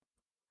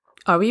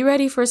Are we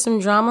ready for some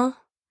drama?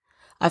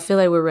 I feel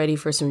like we're ready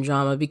for some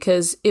drama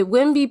because it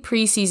wouldn't be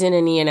preseason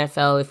in the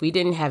NFL if we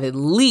didn't have at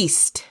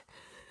least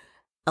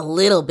a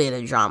little bit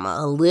of drama,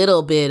 a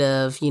little bit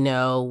of,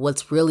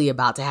 what's really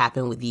about to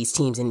happen with these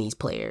teams and these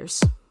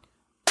players.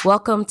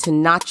 Welcome to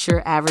Not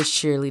Your Average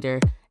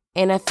Cheerleader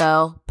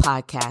NFL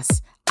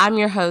Podcast. I'm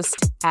your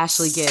host,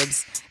 Ashley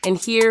Gibbs, and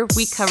here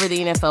we cover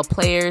the NFL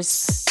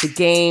players, the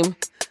game,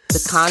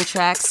 the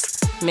contracts.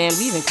 Man,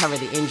 we even cover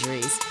the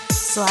injuries.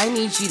 So I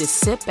need you to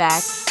sit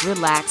back,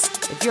 relax.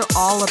 If you're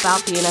all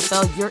about the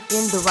NFL, you're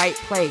in the right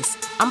place.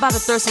 I'm about to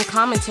throw some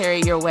commentary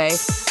your way.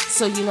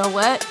 So you know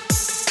what?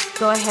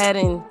 Go ahead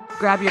and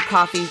grab your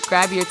coffee,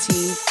 grab your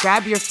tea,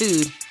 grab your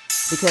food,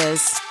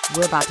 because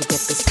we're about to get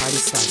this party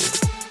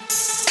started.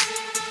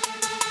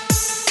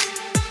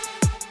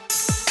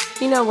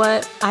 You know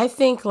what? I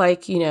think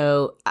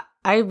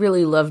I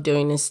really love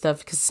doing this stuff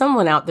because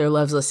someone out there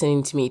loves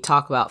listening to me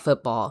talk about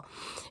football.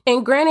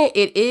 And granted,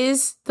 it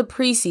is the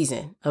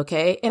preseason,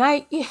 okay?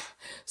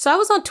 So I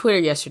was on Twitter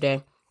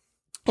yesterday,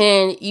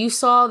 and you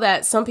saw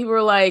that some people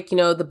were like,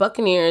 the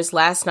Buccaneers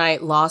last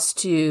night lost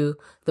to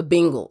the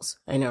Bengals.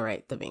 I know,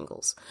 right? The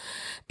Bengals.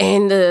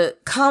 And the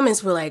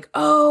comments were like,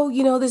 oh,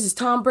 this is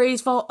Tom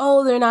Brady's fault.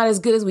 Oh, they're not as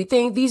good as we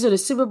think. These are the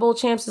Super Bowl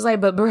champs. It's like,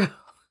 but bro,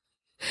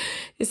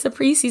 it's a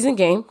preseason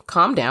game.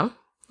 Calm down,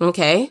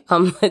 okay?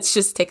 Let's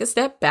just take a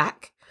step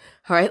back.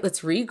 All right,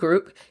 let's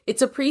regroup.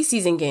 It's a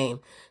preseason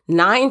game.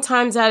 9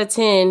 times out of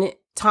 10,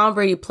 Tom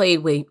Brady played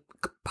with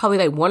probably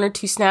like 1 or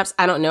 2 snaps.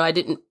 I don't know. I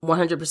didn't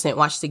 100%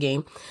 watch the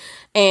game.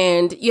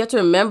 And you have to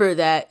remember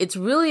that it's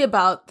really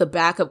about the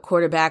backup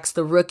quarterbacks,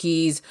 the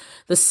rookies,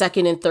 the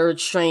second and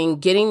third string,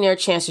 getting their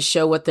chance to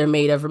show what they're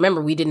made of.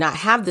 Remember, we did not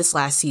have this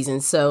last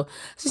season. So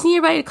I just need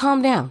everybody to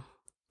calm down.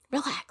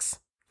 Relax.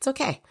 It's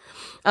okay.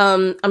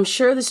 I'm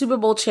sure the Super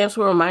Bowl champs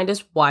will remind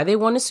us why they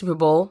won the Super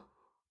Bowl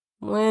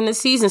when the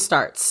season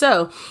starts.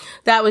 So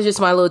that was just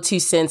my little 2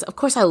 cents. Of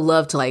course, I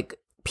love to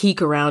peek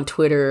around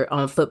Twitter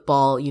on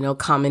football,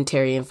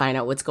 commentary and find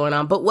out what's going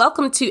on. But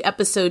welcome to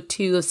episode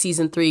 2 of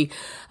season 3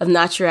 of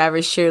Not Your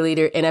Average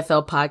Cheerleader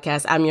NFL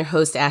Podcast. I'm your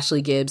host,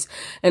 Ashley Gibbs.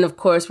 And of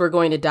course, we're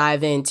going to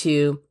dive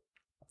into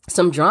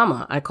some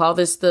drama. I call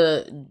this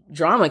the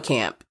drama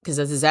camp because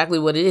that's exactly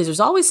what it is. There's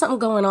always something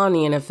going on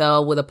in the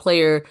NFL with a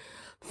player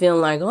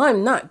feeling like, oh,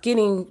 I'm not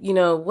getting,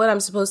 what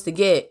I'm supposed to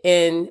get.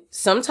 And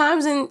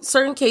sometimes in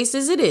certain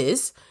cases it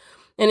is.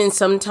 And then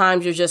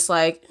sometimes you're just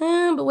like,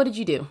 but what did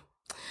you do?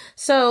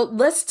 So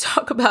let's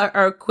talk about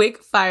our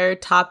quick fire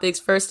topics.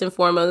 First and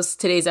foremost,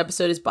 today's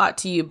episode is brought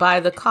to you by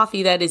the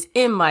coffee that is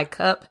in my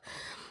cup.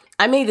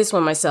 I made this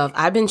one myself.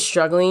 I've been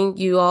struggling,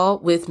 you all,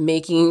 with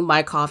making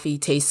my coffee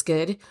taste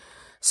good.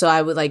 So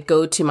I would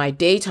go to my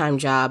daytime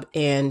job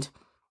and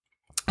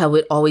I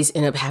would always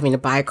end up having to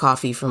buy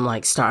coffee from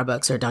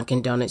Starbucks or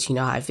Dunkin' Donuts. You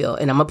know how I feel.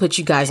 And I'm going to put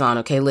you guys on,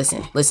 okay?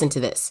 Listen to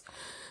this.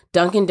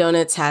 Dunkin'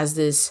 Donuts has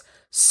this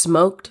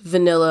smoked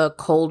vanilla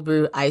cold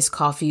brew iced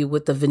coffee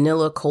with the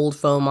vanilla cold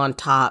foam on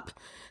top.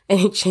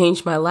 And it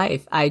changed my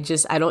life. I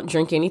don't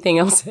drink anything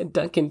else at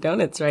Dunkin'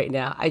 Donuts right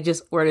now. I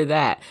just order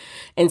that.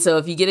 And so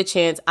if you get a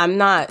chance, I'm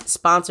not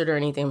sponsored or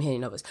anything. I'm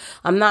hitting Novus.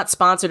 I'm not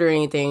sponsored or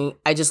anything.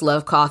 I just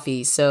love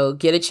coffee. So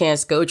get a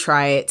chance, go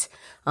try it.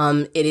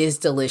 It is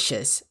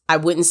delicious. I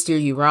wouldn't steer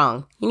you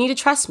wrong. You need to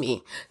trust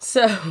me.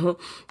 So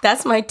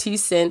that's my 2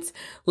 cents.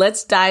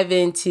 Let's dive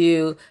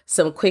into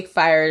some quick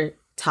fire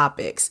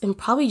topics and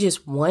probably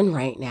just one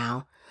right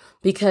now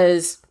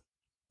because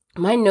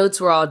my notes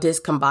were all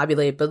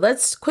discombobulated, but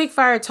let's quick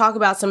fire talk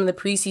about some of the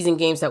preseason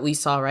games that we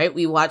saw, right?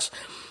 We watched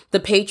the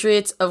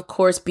Patriots, of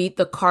course, beat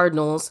the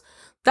Cardinals.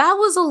 That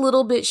was a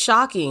little bit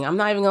shocking. I'm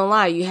not even gonna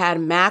lie. You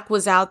had Mac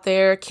was out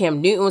there.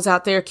 Cam Newton was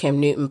out there. Cam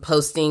Newton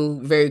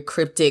posting very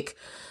cryptic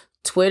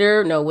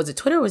Twitter. No, was it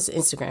Twitter or was it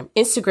Instagram?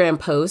 Instagram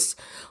posts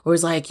where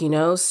it's like,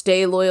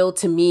 stay loyal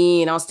to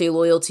me and I'll stay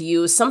loyal to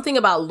you. Something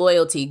about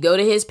loyalty. Go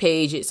to his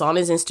page. It's on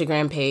his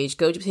Instagram page.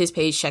 Go to his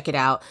page, check it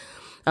out.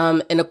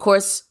 And of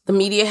course, the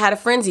media had a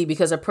frenzy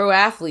because a pro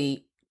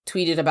athlete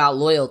tweeted about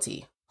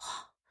loyalty.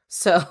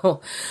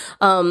 So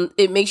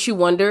it makes you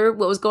wonder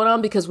what was going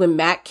on because when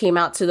Mac came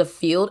out to the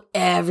field,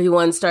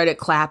 everyone started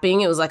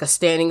clapping. It was like a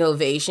standing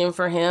ovation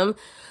for him.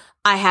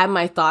 I had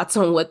my thoughts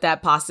on what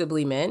that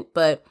possibly meant,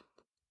 but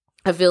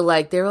I feel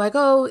like they were like,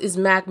 oh, is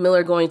Mac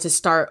Miller going to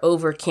start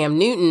over Cam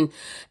Newton?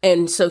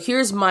 And so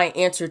here's my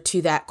answer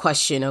to that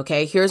question,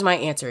 okay? Here's my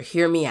answer.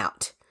 Hear me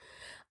out.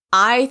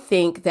 I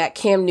think that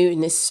Cam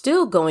Newton is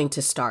still going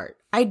to start.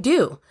 I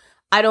do.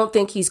 I don't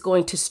think he's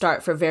going to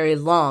start for very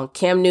long.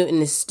 Cam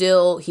Newton is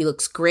still, he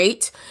looks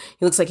great.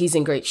 He looks like he's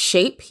in great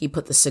shape. He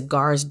put the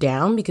cigars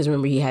down because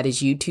remember he had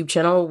his YouTube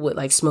channel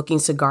with smoking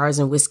cigars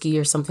and whiskey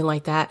or something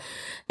like that.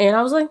 And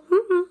I was like,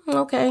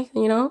 okay,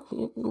 a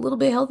little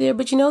bit healthier,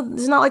 but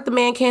it's not like the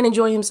man can't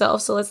enjoy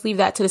himself. So let's leave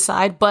that to the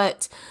side.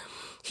 But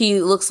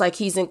he looks like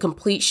he's in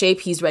complete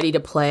shape. He's ready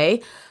to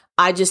play.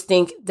 I just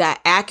think that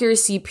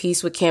accuracy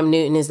piece with Cam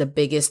Newton is the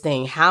biggest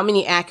thing. How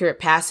many accurate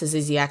passes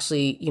is he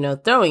actually,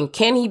 throwing?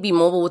 Can he be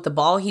mobile with the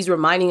ball? He's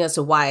reminding us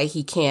of why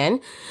he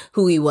can,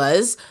 who he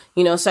was,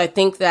 so I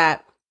think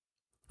that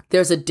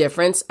there's a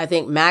difference. I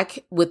think Mac,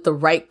 with the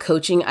right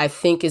coaching, I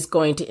think is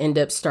going to end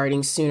up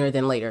starting sooner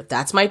than later.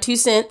 That's my 2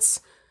 cents.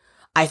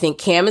 I think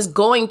Cam is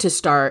going to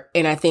start,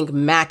 and I think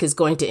Mac is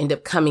going to end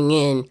up coming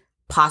in,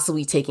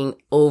 possibly taking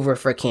over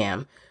for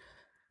Cam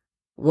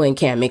when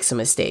Cam makes a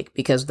mistake,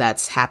 because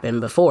that's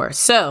happened before.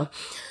 So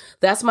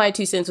that's my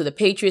 2 cents with the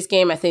Patriots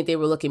game. I think they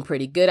were looking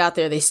pretty good out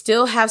there. They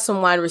still have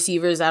some wide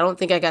receivers. I don't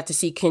think I got to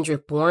see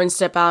Kendrick Bourne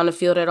step out on the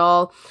field at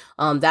all.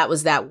 That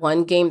was that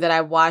one game that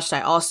I watched.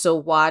 I also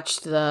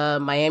watched the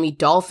Miami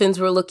Dolphins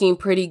were looking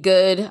pretty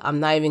good. I'm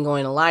not even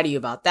going to lie to you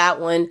about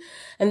that one.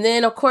 And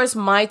then, of course,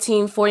 my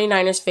team,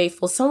 49ers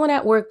faithful. Someone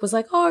at work was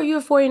like, oh, are you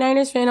a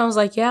 49ers fan? I was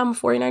like, yeah, I'm a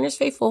 49ers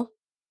faithful.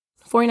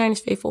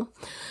 49ers faithful.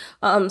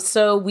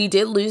 So we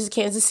did lose to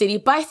Kansas City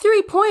by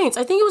 3 points.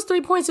 I think it was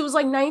 3 points. It was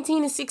like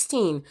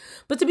 19-16.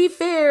 But to be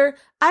fair,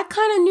 I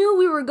kind of knew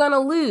we were going to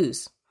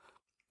lose.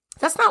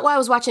 That's not why I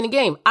was watching the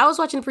game. I was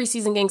watching the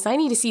preseason game because I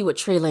need to see what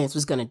Trey Lance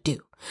was going to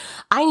do.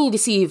 I need to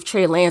see if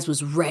Trey Lance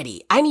was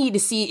ready. I need to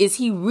see, is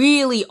he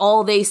really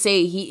all they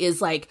say he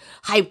is like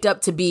hyped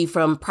up to be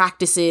from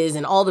practices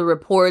and all the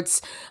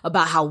reports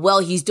about how well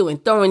he's doing,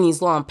 throwing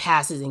these long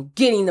passes and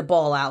getting the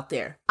ball out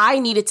there. I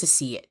needed to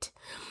see it.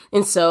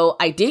 And so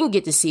I didn't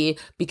get to see it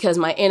because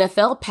my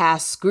NFL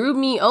pass screwed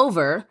me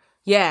over.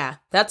 Yeah,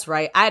 that's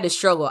right. I had to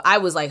struggle. I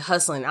was like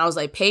hustling. I was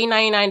like, pay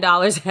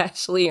 $99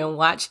 actually and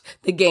watch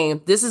the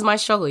game. This is my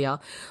struggle,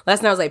 y'all.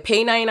 Last night I was like,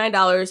 pay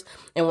 $99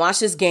 and watch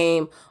this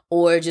game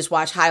or just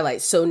watch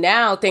highlights. So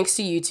now, thanks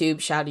to YouTube,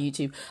 shout out to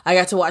YouTube, I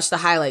got to watch the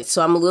highlights.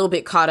 So I'm a little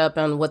bit caught up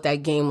on what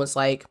that game was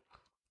like.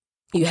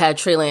 You had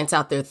Trey Lance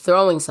out there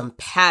throwing some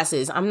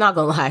passes. I'm not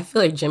going to lie. I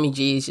feel like Jimmy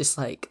G is just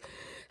like,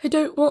 I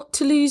don't want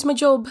to lose my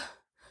job.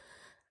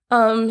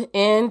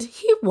 And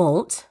he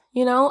won't,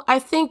 I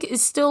think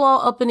it's still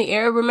all up in the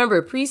air. Remember,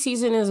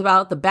 preseason is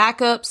about the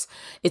backups.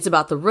 It's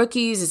about the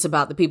rookies. It's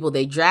about the people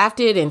they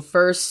drafted in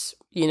first,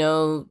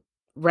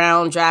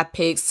 round draft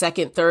picks,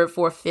 second, third,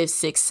 fourth, fifth,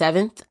 sixth,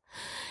 seventh.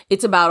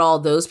 It's about all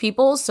those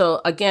people.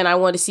 So again, I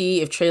want to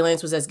see if Trey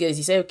Lance was as good as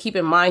he said. Keep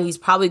in mind, he's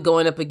probably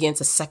going up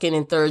against a second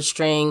and third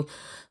string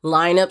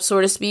lineup,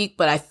 so to speak.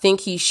 But I think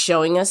he's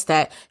showing us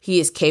that he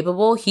is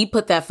capable. He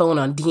put that phone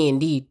on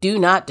D&D, do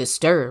not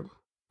disturb.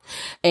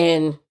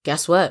 And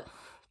guess what?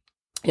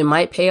 It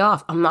might pay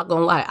off. I'm not going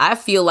to lie. I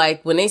feel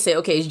like when they say,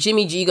 okay, is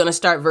Jimmy G going to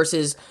start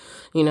versus,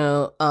 Trey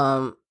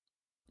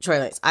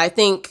Lance? I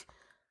think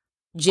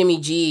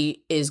Jimmy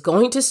G is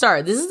going to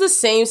start. This is the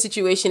same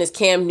situation as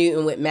Cam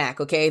Newton with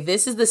Mac, okay?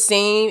 This is the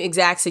same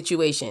exact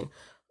situation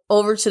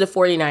over to the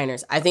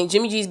 49ers. I think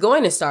Jimmy G is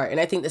going to start. And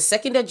I think the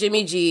second that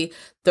Jimmy G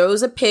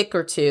throws a pick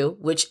or two,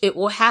 which it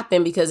will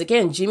happen because,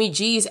 again, Jimmy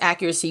G's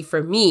accuracy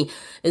for me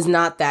is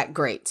not that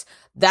great.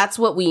 That's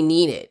what we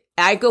needed.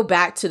 I go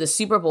back to the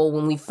Super Bowl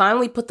when we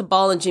finally put the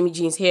ball in Jimmy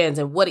G's hands,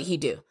 and what did he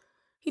do?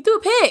 He threw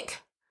a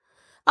pick.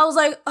 I was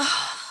like,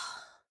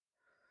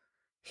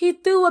 he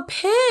threw a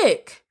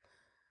pick.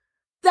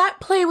 That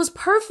play was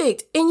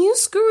perfect, and you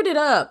screwed it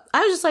up.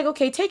 I was just like,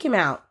 okay, take him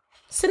out.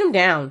 Sit him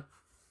down.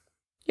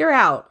 You're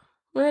out.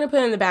 We're going to put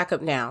him in the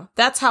backup now.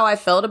 That's how I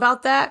felt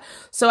about that.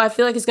 So I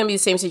feel like it's going to be the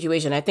same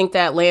situation. I think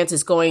that Lance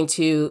is going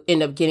to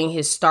end up getting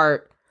his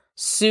start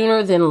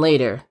sooner than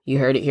later. You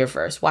heard it here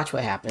first. Watch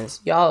what happens.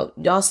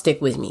 Y'all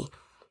stick with me.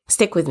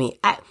 Stick with me.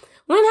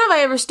 When have I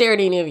ever stared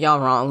any of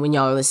y'all wrong when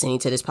y'all are listening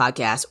to this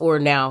podcast or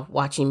now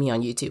watching me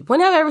on YouTube?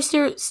 When have I ever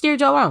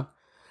steered y'all wrong?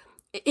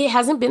 It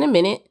hasn't been a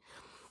minute.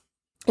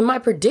 And my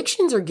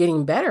predictions are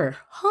getting better.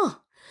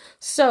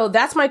 So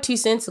that's my 2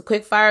 cents, a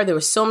quick fire. There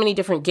were so many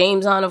different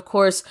games on, of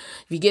course.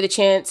 If you get a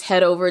chance,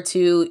 head over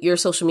to your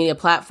social media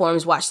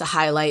platforms, watch the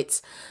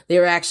highlights. They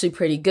were actually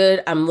pretty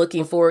good. I'm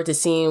looking forward to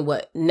seeing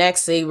what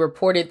next. They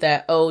reported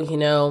that,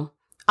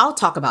 I'll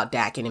talk about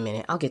Dak in a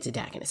minute. I'll get to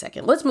Dak in a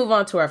second. Let's move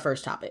on to our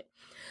first topic.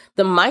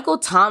 The Michael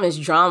Thomas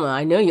drama.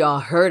 I know y'all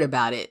heard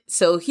about it.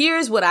 So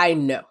here's what I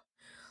know.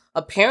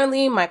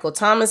 Apparently, Michael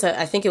Thomas,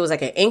 I think it was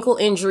like an ankle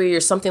injury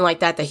or something like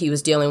that he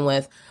was dealing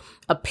with.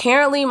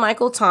 Apparently,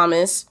 Michael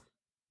Thomas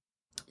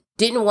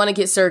didn't want to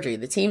get surgery.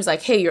 The team's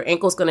like, hey, your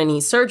ankle's going to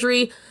need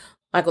surgery.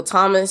 Michael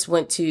Thomas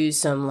went to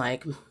some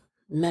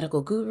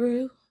medical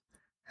guru.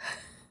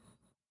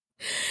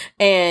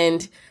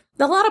 And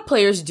a lot of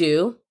players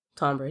do,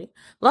 Tom Brady,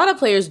 a lot of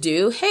players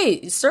do.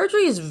 Hey,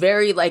 surgery is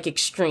very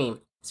extreme.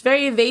 It's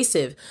very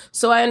invasive.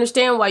 So I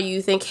understand why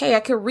you think, hey, I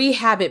could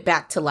rehab it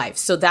back to life.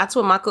 So that's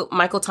what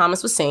Michael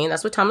Thomas was saying.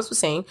 That's what Thomas was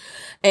saying.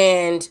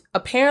 And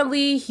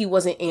apparently he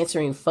wasn't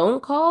answering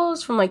phone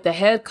calls from the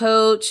head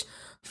coach,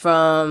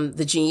 from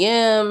the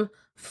GM,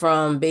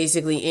 from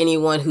basically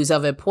anyone who's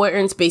of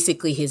importance,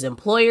 basically his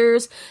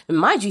employers. And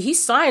mind you, he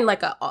signed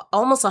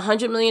almost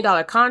 $100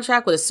 million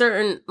contract with a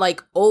certain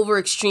over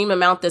extreme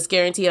amount that's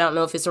guaranteed. I don't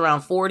know if it's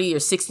around 40 or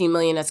 60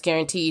 million that's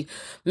guaranteed,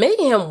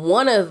 making him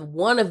one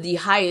of the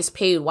highest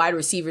paid wide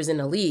receivers in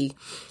the league.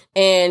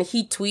 And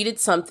he tweeted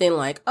something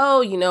like,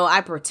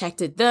 I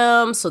protected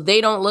them so they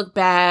don't look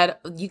bad.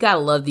 You got to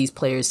love these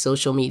players'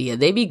 social media.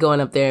 They be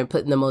going up there and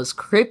putting the most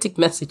cryptic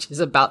messages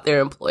about their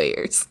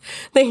employers.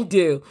 They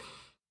do.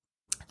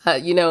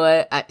 You know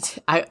what?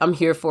 I'm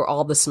here for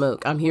all the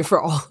smoke. I'm here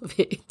for all of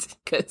it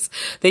because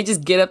they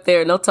just get up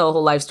there and they'll tell a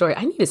whole life story.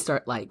 I need to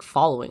start like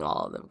following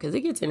all of them because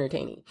it gets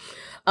entertaining.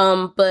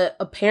 But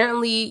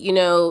apparently,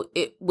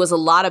 it was a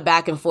lot of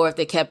back and forth.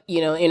 They kept,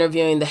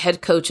 interviewing the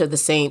head coach of the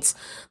Saints.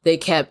 They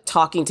kept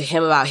talking to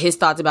him about his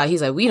thoughts about,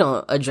 he's like, we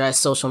don't address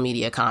social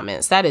media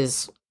comments.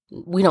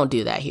 We don't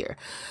do that here.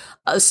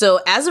 So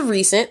as of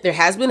recent, there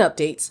has been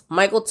updates.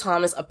 Michael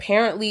Thomas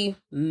apparently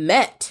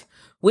met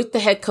with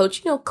the head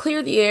coach,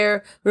 clear the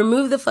air,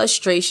 remove the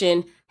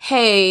frustration.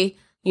 Hey,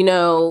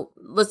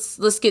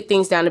 let's get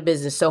things down to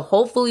business. So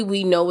hopefully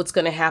we know what's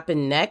going to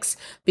happen next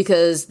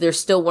because they're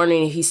still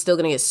wondering if he's still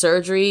going to get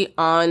surgery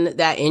on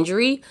that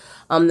injury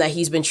that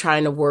he's been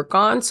trying to work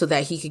on so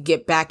that he could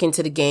get back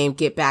into the game,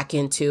 get back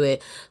into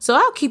it. So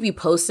I'll keep you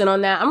posted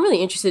on that. I'm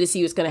really interested to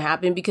see what's going to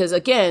happen because,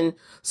 again,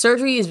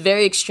 surgery is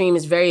very extreme,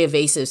 is very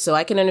evasive. So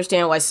I can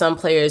understand why some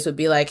players would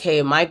be like,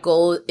 hey, my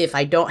goal, if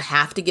I don't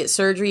have to get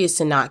surgery, is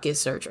to not get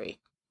surgery.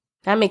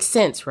 That makes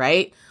sense,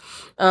 right?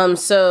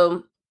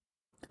 So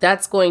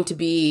that's going to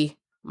be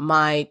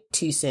my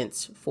 2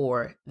 cents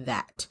for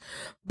that.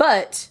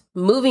 But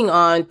moving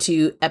on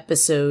to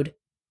episode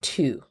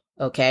 2.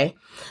 Okay.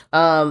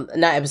 Not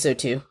episode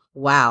 2.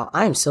 Wow.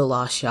 I'm so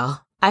lost, y'all.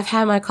 I've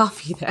had my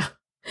coffee now.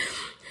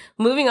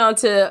 Moving on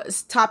to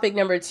topic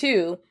number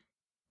 2.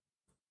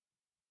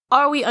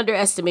 Are we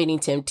underestimating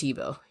Tim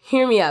Tebow?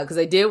 Hear me out, because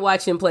I did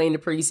watch him play in the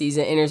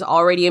preseason, and there's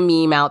already a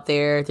meme out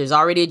there. There's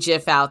already a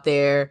GIF out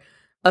there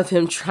of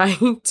him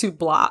trying to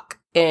block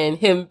and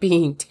him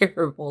being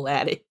terrible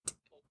at it.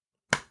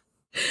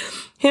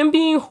 Him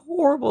being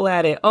horrible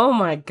at it. Oh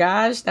my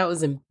gosh, that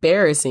was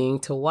embarrassing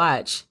to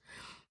watch.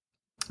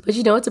 But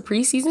it's a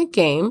preseason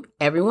game.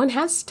 Everyone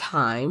has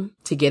time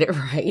to get it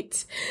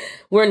right.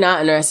 We're not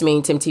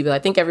underestimating Tim Tebow. I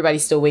think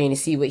everybody's still waiting to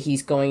see what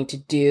he's going to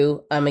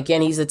do.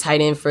 Again, he's a tight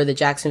end for the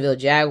Jacksonville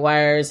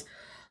Jaguars.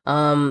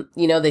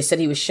 They said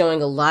he was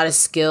showing a lot of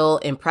skill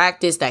in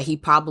practice, that he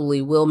probably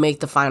will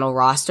make the final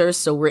roster.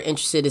 So we're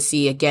interested to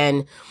see,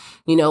 again,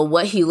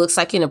 what he looks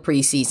like in a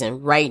preseason.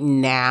 Right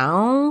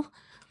now,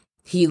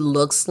 he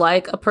looks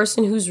like a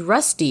person who's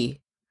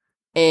rusty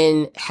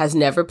and has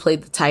never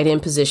played the tight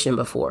end position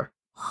before.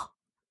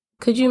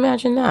 Could you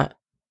imagine that?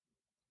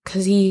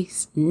 Because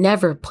he's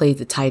never played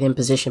the tight end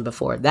position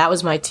before. That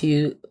was my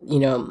 2,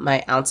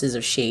 my ounces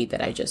of shade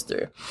that I just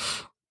threw.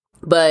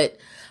 But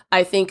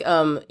I think,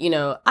 I'm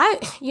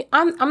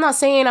not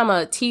saying I'm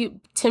a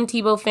Tim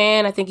Tebow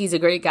fan. I think he's a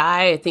great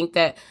guy. I think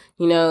that,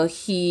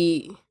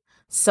 he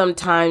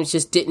sometimes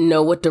just didn't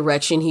know what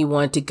direction he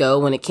wanted to go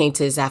when it came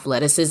to his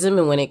athleticism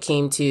and when it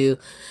came to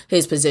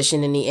his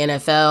position in the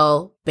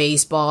NFL,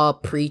 baseball,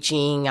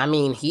 preaching. I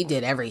mean, he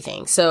did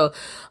everything. So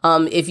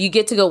if you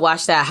get to go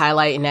watch that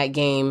highlight in that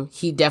game,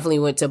 he definitely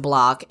went to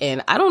block.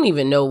 And I don't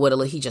even know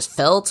he just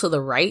fell to the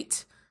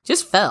right.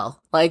 Just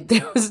fell. Like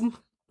there was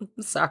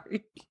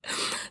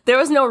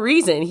no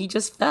reason. He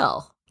just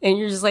fell. And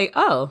you're just like,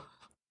 oh,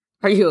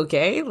 are you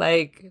okay?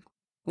 Like,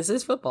 this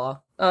is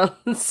football.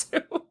 So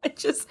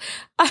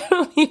I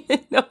don't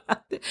even know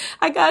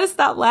I gotta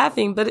stop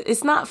laughing, but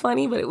it's not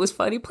funny, but it was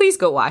funny. Please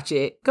go watch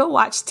it. Go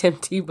watch Tim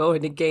Tebow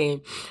in the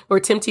game, or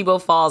Tim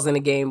Tebow falls in a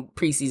game,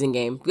 preseason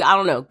game. I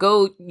don't know.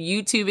 Go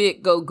YouTube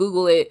it, go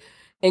Google it,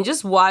 and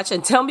just watch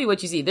and tell me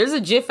what you see. There's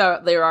a GIF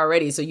out there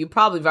already, so you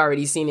probably have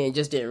already seen it and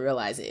just didn't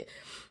realize it.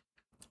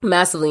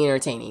 Massively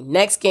entertaining.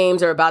 Next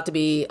games are about to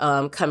be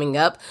coming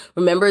up.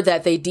 Remember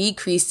that they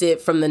decreased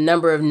it from the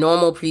number of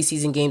normal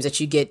preseason games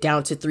that you get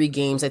down to 3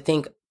 games. I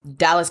think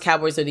Dallas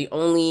Cowboys are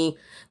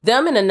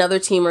them and another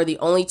team are the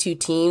only 2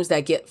 teams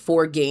that get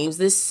 4 games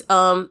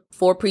 4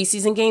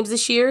 preseason games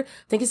this year.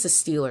 I think it's the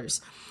Steelers.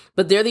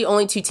 But they're the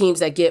only 2 teams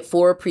that get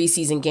 4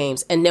 preseason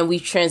games. And then we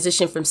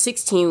transition from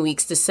 16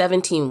 weeks to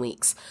 17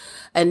 weeks.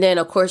 And then,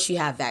 of course, you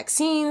have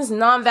vaccines,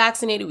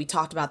 non-vaccinated. We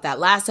talked about that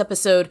last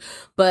episode.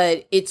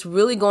 But it's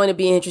really going to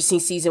be an interesting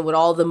season with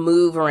all the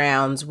move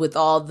arounds, with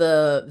all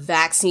the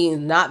vaccines,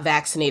 not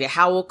vaccinated.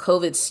 How will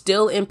COVID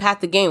still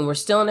impact the game? We're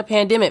still in a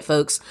pandemic,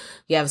 folks.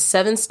 You have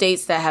 7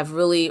 states that have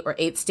or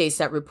 8 states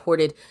that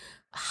reported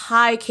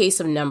high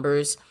case of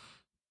numbers.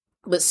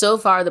 But so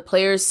far, the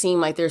players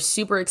seem like they're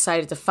super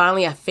excited to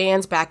finally have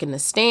fans back in the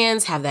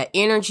stands, have that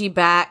energy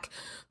back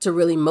to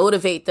really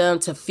motivate them,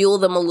 to fuel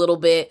them a little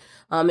bit.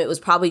 It was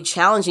probably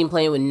challenging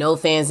playing with no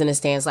fans in the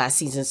stands last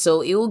season. So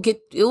it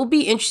will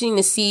be interesting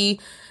to see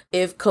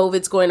if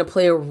COVID's going to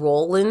play a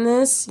role in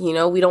this. We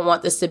don't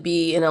want this to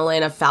be an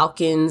Atlanta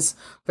Falcons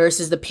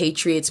versus the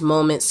Patriots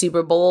moment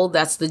Super Bowl.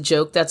 That's the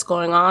joke that's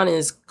going on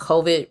is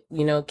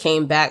COVID,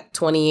 came back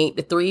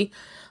 28-3.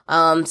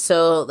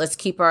 So let's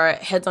keep our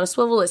heads on a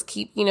swivel. Let's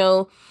keep,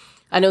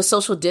 I know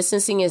social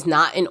distancing is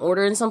not in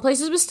order in some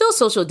places, but still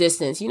social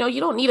distance. You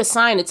don't need a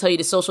sign to tell you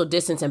to social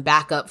distance and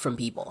back up from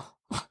people.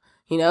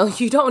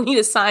 You don't need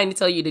a sign to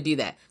tell you to do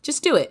that.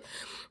 Just do it.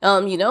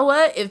 You know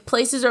what? If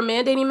places are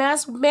mandating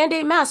masks,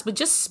 mandate masks, but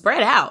just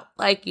spread out.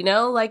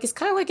 It's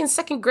kind of like in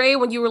 2nd grade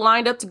when you were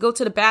lined up to go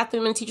to the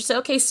bathroom and the teacher said,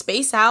 okay,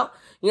 space out.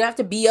 You don't have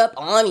to be up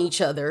on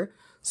each other.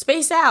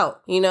 Space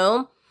out,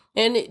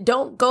 And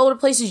don't go to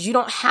places you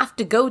don't have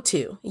to go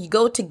to. You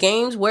go to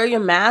games, wear your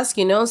mask,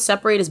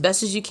 separate as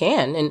best as you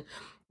can, and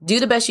do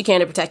the best you can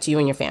to protect you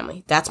and your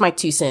family. That's my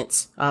 2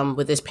 cents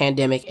with this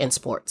pandemic and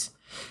sports.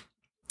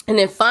 And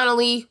then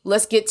finally,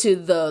 let's get to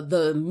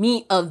the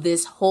meat of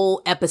this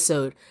whole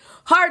episode.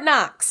 Hard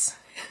Knocks.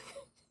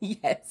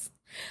 Yes.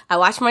 I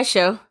watched my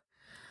show,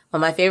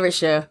 my favorite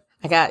show.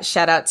 I got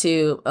shout out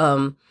to,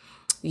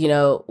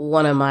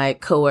 one of my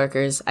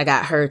coworkers. I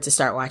got her to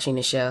start watching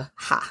the show.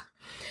 Ha.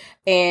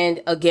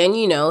 And again,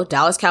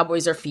 Dallas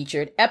Cowboys are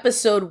featured.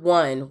 Episode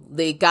 1,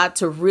 they got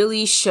to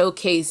really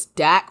showcase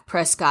Dak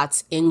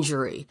Prescott's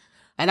injury.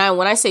 And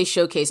when I say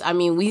showcase, I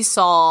mean, we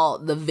saw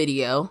the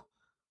video.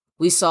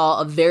 We saw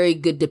a very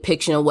good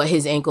depiction of what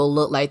his ankle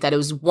looked like, that it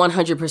was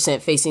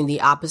 100% facing the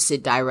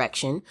opposite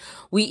direction.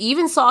 We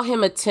even saw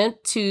him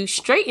attempt to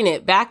straighten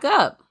it back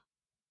up.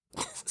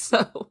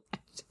 So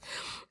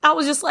I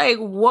was just like,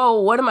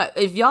 whoa,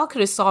 if y'all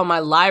could have saw my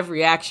live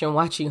reaction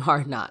watching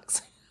Hard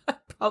Knocks.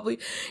 Probably,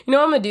 I'm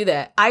going to do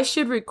that. I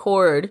should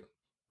record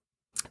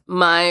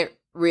my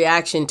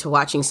reaction to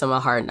watching some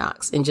of Hard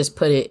Knocks and just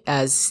put it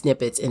as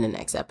snippets in the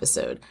next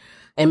episode,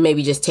 and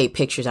maybe just take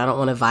pictures. I don't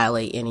want to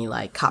violate any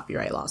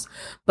copyright laws,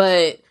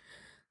 but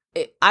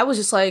I was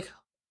just like,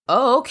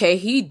 oh, okay.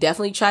 He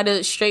definitely tried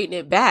to straighten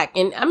it back.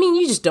 And I mean,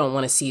 you just don't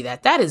want to see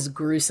that. That is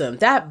gruesome.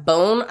 That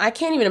bone, I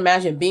can't even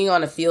imagine being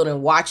on the field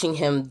and watching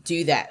him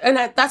do that. And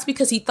that's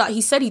because he thought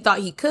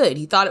he could.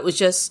 He thought it was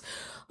just,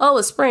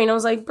 a sprain. I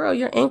was like, bro,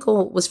 your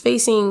ankle was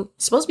supposed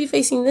to be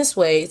facing this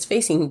way. It's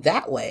facing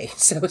that way.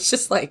 So it's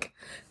just like,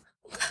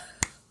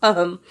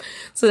 so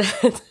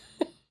that,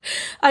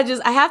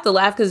 I have to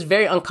laugh because it's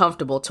very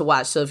uncomfortable to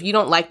watch. So if you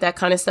don't like that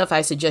kind of stuff,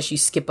 I suggest you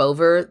skip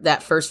over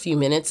that first few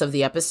minutes of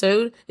the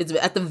episode. It's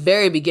at the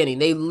very beginning.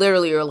 They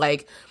literally are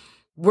like,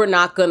 we're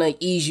not going to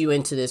ease you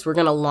into this. We're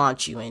going to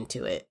launch you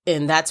into it.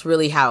 And that's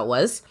really how it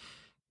was.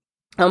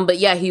 But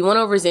yeah, he went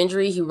over his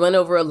injury. He went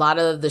over a lot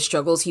of the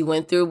struggles he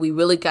went through. We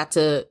really got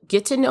to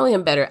get to know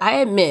him better. I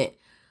admit,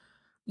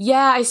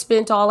 I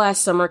spent all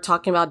last summer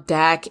talking about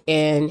Dak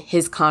and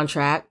his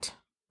contract.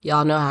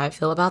 Y'all know how I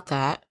feel about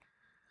that.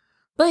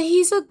 But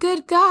he's a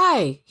good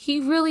guy.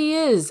 He really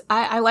is.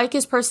 I like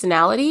his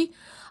personality.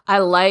 I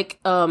like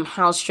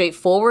how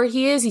straightforward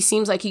he is. He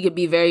seems like he could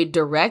be very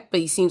direct, but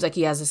he seems like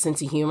he has a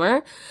sense of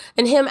humor.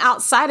 And him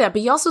outside of that,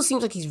 but he also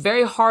seems like he's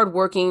very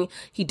hardworking.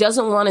 He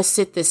doesn't want to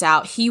sit this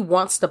out. He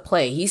wants to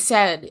play. He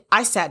said,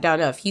 I sat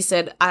down enough. He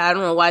said, I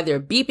don't know why they're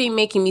beeping,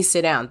 making me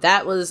sit down.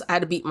 I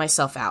had to beat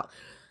myself out.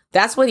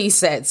 That's what he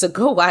said. So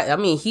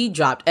he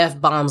dropped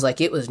F-bombs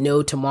like it was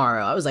no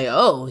tomorrow. I was like,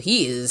 oh,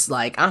 he is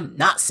like, I'm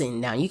not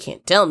sitting down. You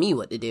can't tell me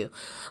what to do.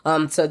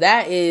 So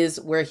that is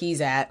where he's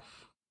at.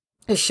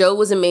 The show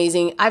was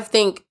amazing. I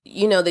think,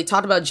 they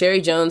talked about Jerry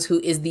Jones, who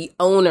is the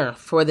owner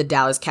for the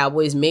Dallas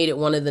Cowboys, made it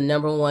one of the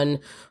number one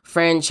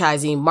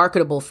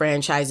marketable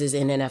franchises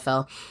in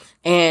NFL.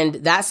 And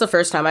that's the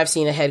first time I've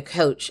seen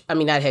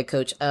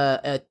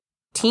a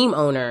team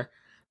owner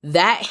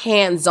that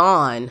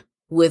hands-on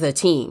with a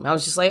team. I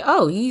was just like,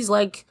 oh, he's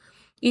like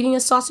eating a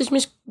sausage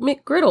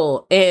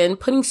McGriddle and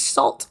putting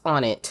salt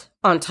on it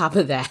on top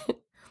of that.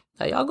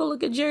 Now, y'all go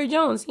look at Jerry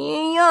Jones. He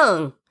ain't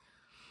young.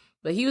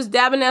 But he was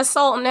dabbing that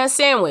salt in that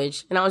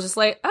sandwich. And I was just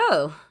like,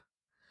 oh,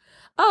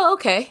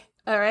 okay.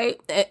 All right.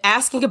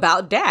 Asking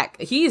about Dak.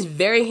 He is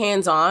very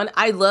hands-on.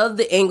 I love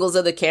the angles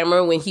of the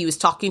camera when he was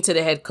talking to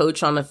the head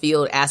coach on the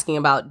field, asking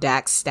about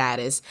Dak's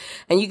status.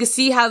 And you could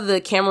see how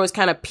the camera was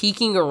kind of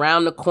peeking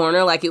around the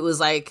corner, like it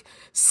was like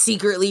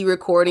secretly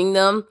recording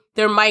them.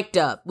 They're mic'd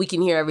up. We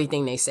can hear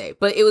everything they say.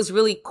 But it was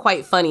really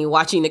quite funny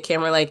watching the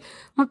camera, like,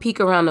 I'm going to peek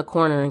around the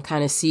corner and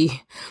kind of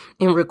see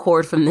and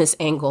record from this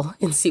angle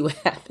and see what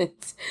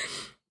happens.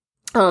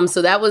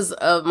 So that was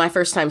my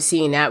first time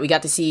seeing that. We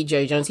got to see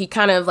Jerry Jones. He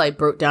kind of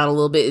broke down a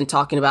little bit in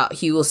talking about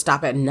he will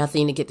stop at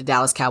nothing to get the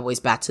Dallas Cowboys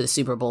back to the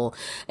Super Bowl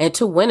and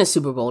to win a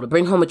Super Bowl, to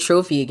bring home a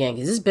trophy again,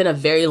 because it's been a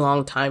very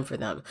long time for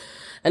them.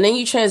 And then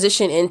you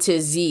transition into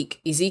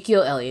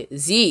Ezekiel Elliott.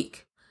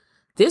 Zeke,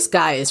 this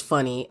guy is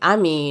funny. I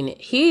mean,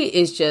 he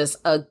is just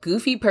a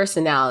goofy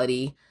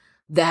personality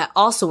that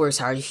also works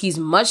hard. He's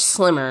much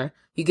slimmer.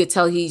 You could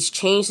tell he's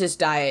changed his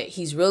diet.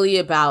 He's really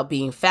about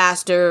being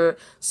faster,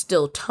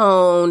 still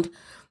toned.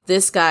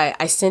 This guy,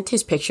 I sent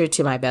his picture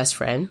to my best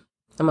friend.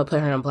 I'm going to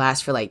put her on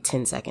blast for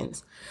 10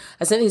 seconds.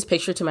 I sent his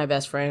picture to my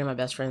best friend, and my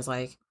best friend's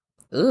like,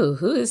 ooh,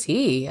 who is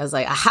he? I was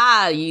like,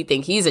 aha, you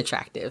think he's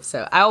attractive.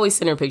 So I always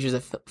send her pictures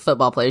of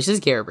football players,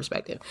 just get her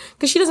perspective.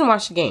 Because she doesn't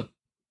watch the game.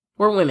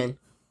 We're women.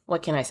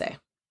 What can I say?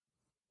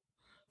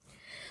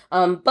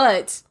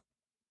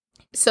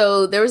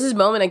 So there was this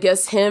moment, I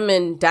guess him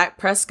and Dak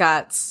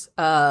Prescott's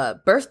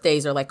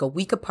birthdays are a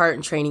week apart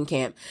in training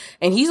camp.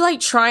 And he's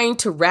trying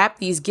to wrap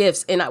these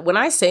gifts. And when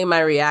I say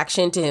my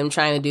reaction to him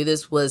trying to do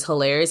this was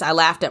hilarious, I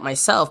laughed at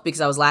myself because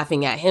I was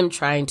laughing at him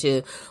trying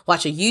to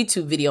watch a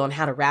YouTube video on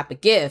how to wrap a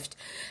gift.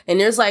 And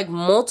there's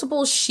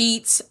multiple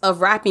sheets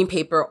of wrapping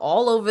paper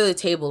all over the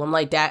table. I'm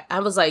like, Dak,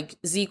 I was like,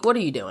 Zeke, what are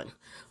you doing?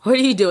 what are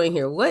you doing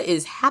here? What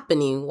is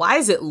happening? Why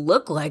does it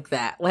look like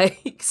that?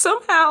 Like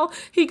somehow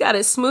he got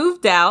it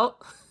smoothed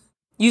out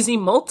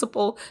using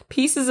multiple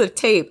pieces of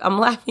tape. I'm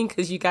laughing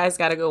because you guys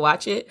got to go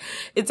watch it.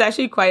 It's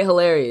actually quite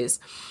hilarious.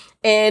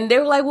 And they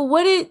were like, well,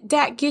 what did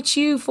Dak get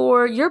you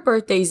for your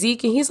birthday,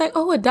 Zeke? And he's like,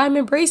 oh, a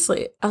diamond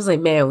bracelet. I was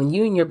like, man, when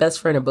you and your best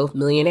friend are both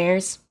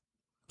millionaires,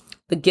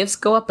 the gifts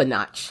go up a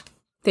notch.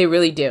 They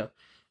really do.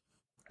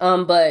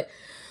 But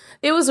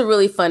it was a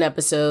really fun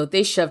episode.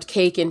 They shoved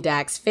cake in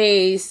Dak's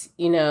face.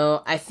 You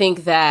know, I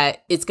think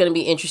that it's going to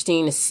be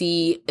interesting to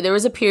see. There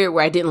was a period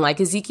where I didn't like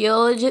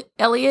Ezekiel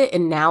Elliott,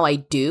 and now I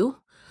do.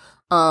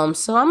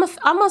 So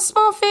I'm a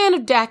small fan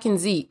of Dak and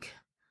Zeke.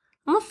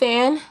 I'm a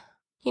fan.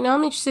 You know,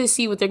 I'm interested to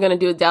see what they're going to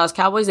do with Dallas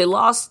Cowboys. They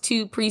lost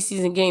 2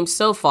 preseason games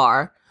so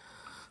far.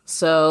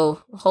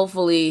 So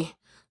hopefully,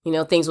 you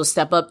know, things will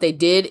step up.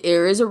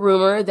 There is a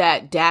rumor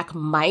that Dak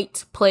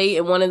might play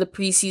in one of the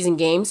preseason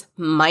games.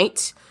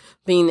 Might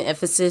being the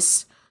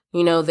emphasis,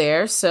 you know,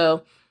 there.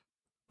 So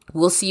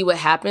we'll see what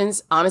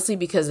happens, honestly,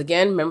 because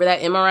again, remember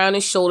that MRI on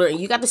his shoulder, and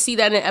you got to see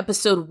that in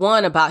episode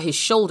 1 about his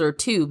shoulder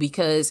too,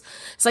 because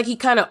it's like he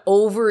kind of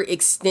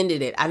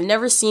overextended it. I've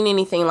never seen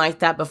anything like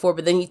that before,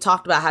 but then he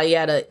talked about how he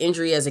had an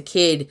injury as a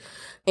kid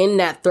in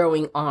that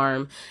throwing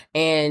arm,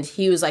 and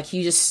he was like,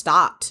 he just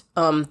stopped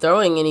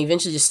throwing and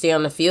eventually just stayed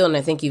on the field. And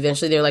I think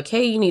eventually they're like,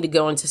 hey, you need to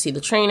go in to see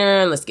the trainer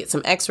and let's get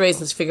some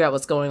x-rays, let's figure out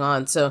what's going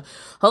on. So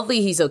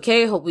hopefully he's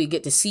okay. Hope we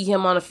get to see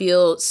him on the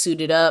field,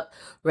 suited up,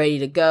 ready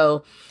to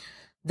go.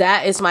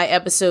 That is my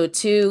episode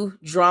 2,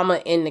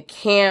 drama in the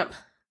camp.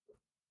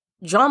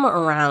 Drama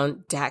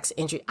around Dak's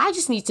injury. I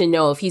just need to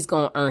know if he's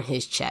going to earn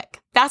his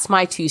check. That's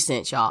my 2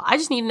 cents, y'all. I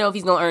just need to know if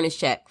he's going to earn his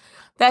check.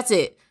 That's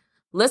it.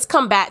 Let's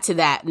come back to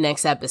that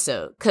next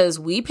episode, because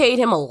we paid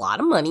him a lot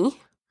of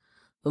money.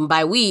 And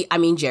by we, I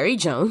mean Jerry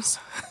Jones.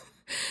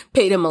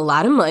 Paid him a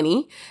lot of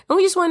money, and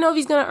we just want to know if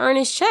he's going to earn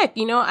his check.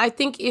 You know, I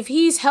think if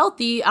he's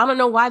healthy, I don't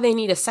know why they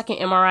need a second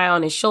MRI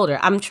on his shoulder.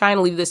 I'm trying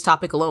to leave this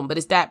topic alone, but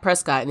it's Dak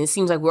Prescott, and it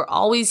seems like we're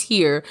always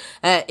here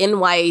at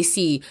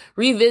NYAC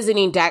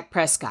revisiting Dak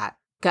Prescott.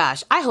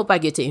 Gosh, I hope I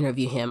get to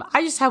interview him.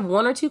 I just have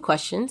 1 or 2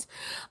 questions.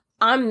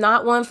 I'm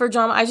not one for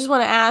drama. I just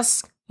want to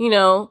ask, you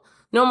know,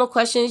 normal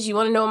questions. You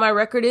want to know what my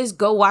record is?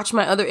 Go watch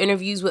my other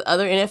interviews with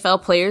other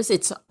NFL players.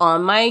 It's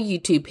on my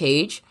YouTube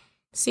page.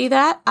 See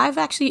that? I've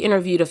actually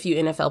interviewed a few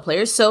NFL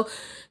players. So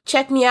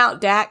check me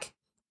out, Dak.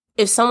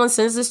 If someone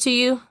sends this to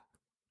you,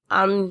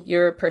 I'm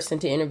your person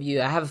to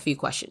interview. I have a few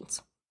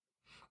questions.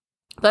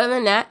 But other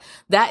than that,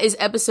 that is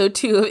episode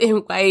 2 of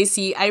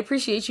NYAC. I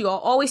appreciate you all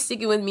always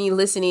sticking with me,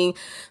 listening.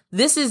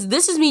 This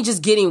is me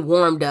just getting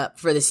warmed up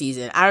for the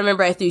season. I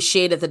remember I threw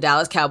shade at the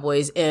Dallas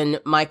Cowboys, and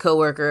my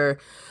coworker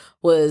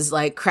was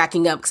like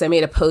cracking up because I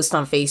made a post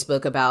on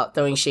Facebook about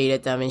throwing shade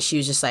at them, and she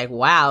was just like,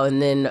 wow. And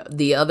then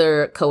the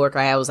other coworker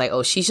I had was like,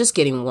 oh, she's just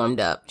getting warmed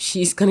up.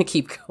 She's going to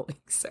keep going.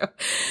 So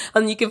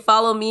you can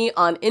follow me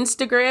on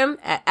Instagram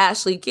at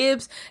Ashley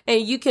Gibbs,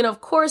 and you can, of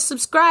course,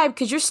 subscribe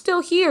because you're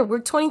still here. We're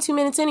 22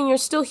 minutes in and you're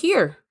still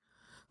here.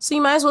 So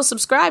you might as well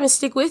subscribe and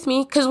stick with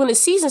me, because when the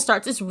season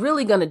starts, it's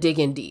really going to dig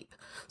in deep.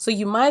 So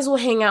you might as well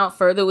hang out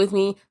further with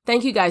me.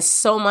 Thank you guys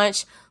so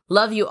much.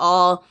 Love you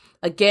all.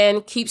 Again,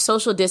 keep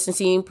social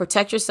distancing,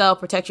 protect yourself,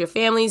 protect your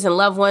families and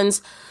loved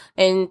ones,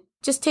 and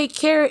just take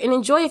care and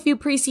enjoy a few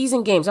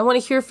preseason games. I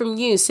want to hear from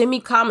you. Send me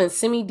comments,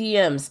 send me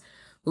DMs.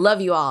 Love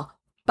you all.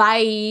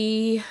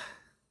 Bye.